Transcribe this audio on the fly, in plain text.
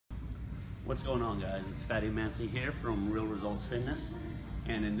What's going on, guys? It's Fatty Mancy here from Real Results Fitness,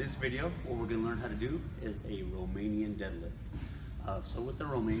 and in this video what we're going to learn how to do is a Romanian deadlift. So with the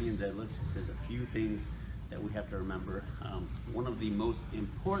Romanian deadlift, there's a few things that we have to remember. One of the most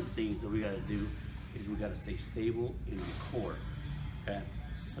important things that we got to do is we got to stay stable in our core. Okay,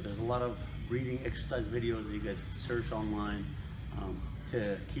 so there's a lot of breathing exercise videos that you guys can search online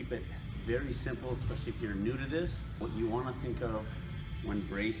to keep it very simple, especially if you're new to this. What you want to think of when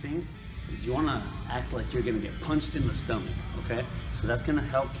bracing is you want to act like you're going to get punched in the stomach, okay? So that's going to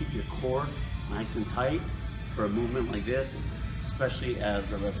help keep your core nice and tight for a movement like this, especially as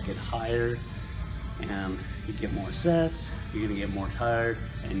the reps get higher and you get more sets, you're going to get more tired,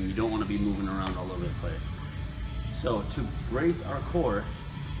 and you don't want to be moving around all over the place. So to brace our core,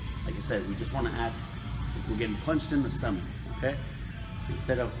 like I said, we just want to act like we're getting punched in the stomach, okay?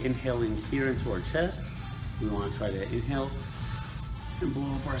 Instead of inhaling here into our chest, we want to try to inhale and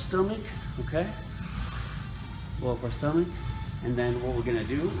blow up our stomach, okay? Blow up our stomach. And then what we're gonna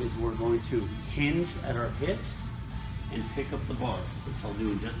do is we're going to hinge at our hips and pick up the bar, which I'll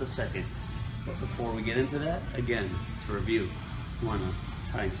do in just a second. But before we get into that, again, to review, we wanna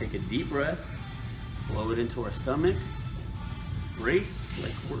try and take a deep breath, blow it into our stomach, brace,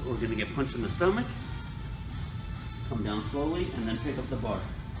 like we're gonna get punched in the stomach, come down slowly, and then pick up the bar.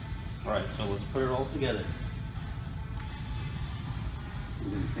 All right, so let's put it all together. I'm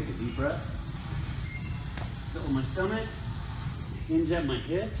going to take a deep breath, fill my stomach, hinge at my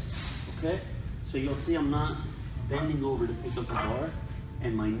hips, okay? So you'll see I'm not bending over to pick up the bar,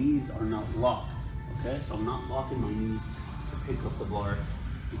 and my knees are not locked, okay? So I'm not locking my knees to pick up the bar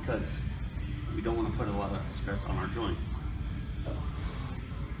because we don't want to put a lot of stress on our joints.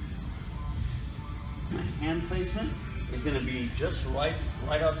 So my hand placement is going to be just right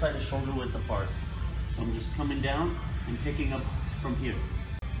outside the shoulder width apart. So I'm just coming down and picking up from here.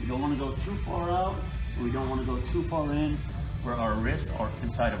 We don't want to go too far out, and we don't want to go too far in where our wrists are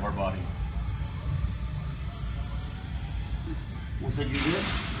inside of our body. Once I do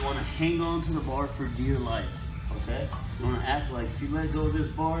this, you want to hang on to the bar for dear life, okay? You want to act like if you let go of this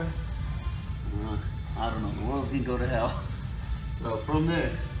bar, I don't know, the world's going to go to hell. So from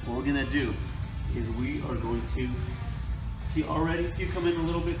there, what we're going to do is we are going to, see already, if you come in a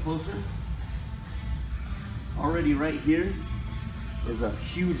little bit closer, already right here, there's a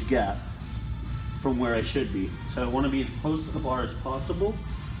huge gap from where I should be. So I want to be as close to the bar as possible,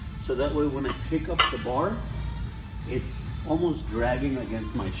 so that way when I pick up the bar, it's almost dragging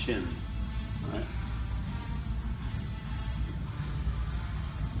against my shins. All right?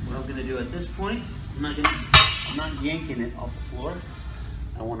 What I'm going to do at this point, I'm not yanking it off the floor.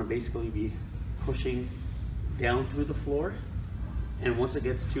 I want to basically be pushing down through the floor, and once it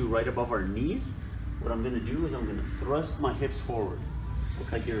gets to right above our knees, what I'm going to do is I'm going to thrust my hips forward.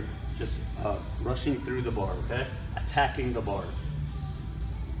 Look like you're just rushing through the bar, okay? Attacking the bar.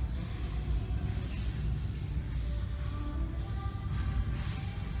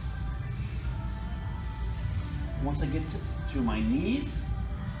 Once I get to my knees,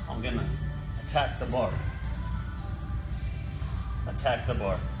 I'm going to attack the bar. Attack the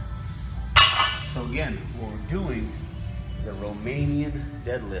bar. So again, what we're doing is a Romanian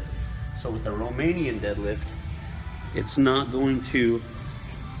deadlift. So with the Romanian deadlift, it's not going to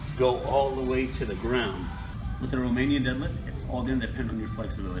go all the way to the ground. With the Romanian deadlift, it's all going to depend on your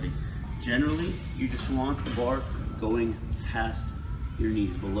flexibility. Generally, you just want the bar going past your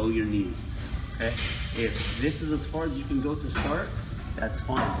knees, below your knees, okay? If this is as far as you can go to start, that's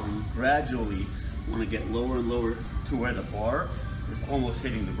fine. But you gradually want to get lower and lower to where the bar is almost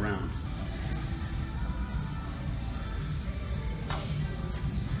hitting the ground.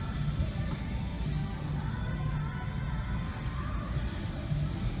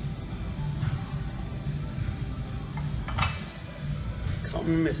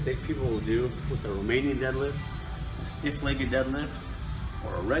 Common mistake people will do with the Romanian deadlift, a stiff-legged deadlift,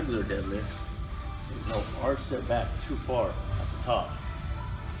 or a regular deadlift is they'll arch their back too far at the top.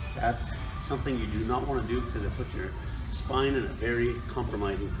 That's something you do not want to do because it puts your spine in a very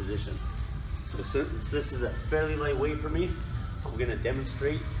compromising position. So since this is a fairly light weight for me, I'm going to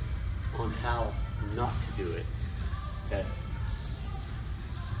demonstrate on how not to do it. Okay.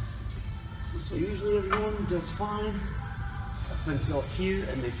 So usually everyone does fine up until here,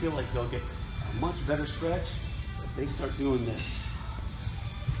 and they feel like they'll get a much better stretch if they start doing this.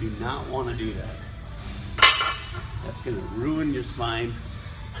 Do not want to do that. That's going to ruin your spine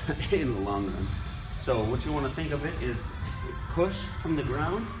in the long run. So what you want to think of it is push from the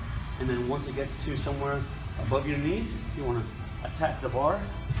ground, and then once it gets to somewhere above your knees, you want to attack the bar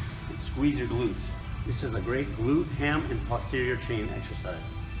and squeeze your glutes. This is a great glute, ham, and posterior chain exercise.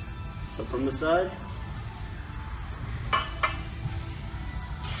 So from the side,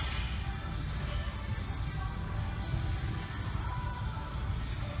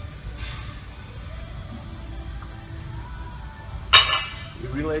 you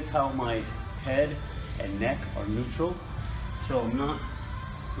realize how my head and neck are neutral. So I'm not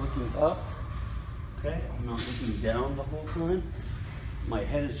looking up, okay? I'm not looking down the whole time. My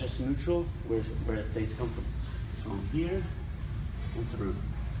head is just neutral where it stays comfortable. So I'm here and through,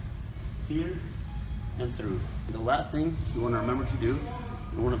 here and through. The last thing you want to remember to do,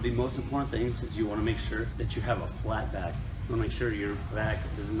 and one of the most important things, is you want to make sure that you have a flat back. You want to make sure your back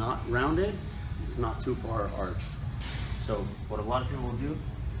is not rounded, it's not too far arched. So what a lot of people will do,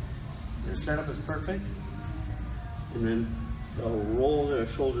 their setup is perfect, and then they'll roll their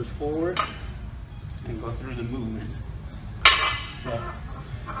shoulders forward and go through the movement. Okay.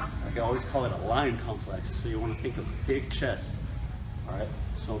 I always call it a lion complex. So you want to take a big chest. All right.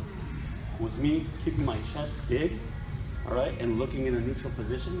 So with me keeping my chest big, all right, and looking in a neutral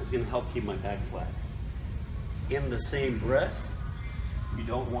position, it's going to help keep my back flat. In the same breath, you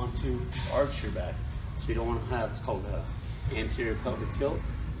don't want to arch your back. So you don't want to have, it's called anterior pelvic tilt.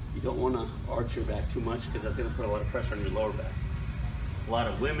 You don't want to arch your back too much because that's going to put a lot of pressure on your lower back. A lot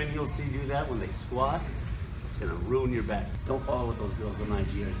of women you'll see do that when they squat. It's going to ruin your back. Don't follow what those girls on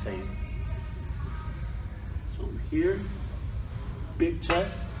IG are saying. So I'm here, big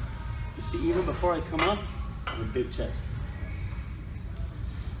chest. You see, even before I come up, I have a big chest.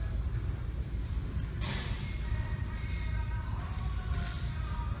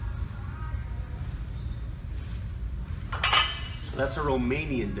 So that's a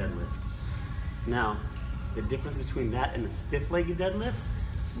Romanian deadlift. Now, the difference between that and a stiff-legged deadlift,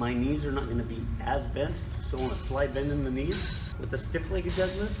 my knees are not going to be as bent, so on a slight bend in the knees. With the stiff-legged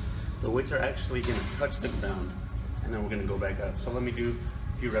deadlift, the weights are actually going to touch the ground, and then we're going to go back up. So let me do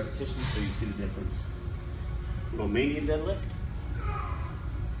a few repetitions so you see the difference. Romanian deadlift.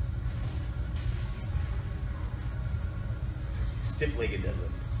 Stiff-legged deadlift.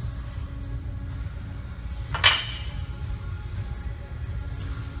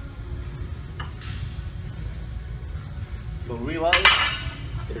 You'll realize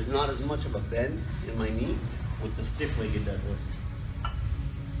there's not as much of a bend in my knee with the stiff-legged deadlift.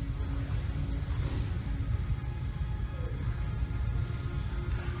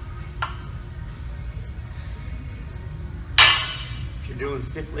 If you're doing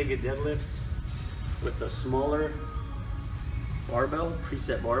stiff-legged deadlifts with a smaller barbell,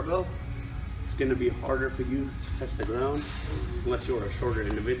 preset barbell, it's going to be harder for you to touch the ground unless you're a shorter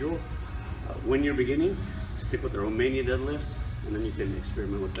individual. When you're beginning, stick with the Romanian deadlifts, and then you can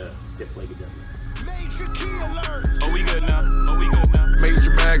experiment with the stiff-legged deadlifts. Major key alert. Oh, we good now. Oh, we good now.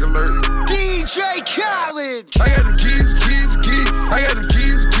 Major bag alert. DJ Khaled. I got them keys. I got them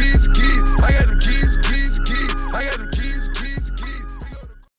keys.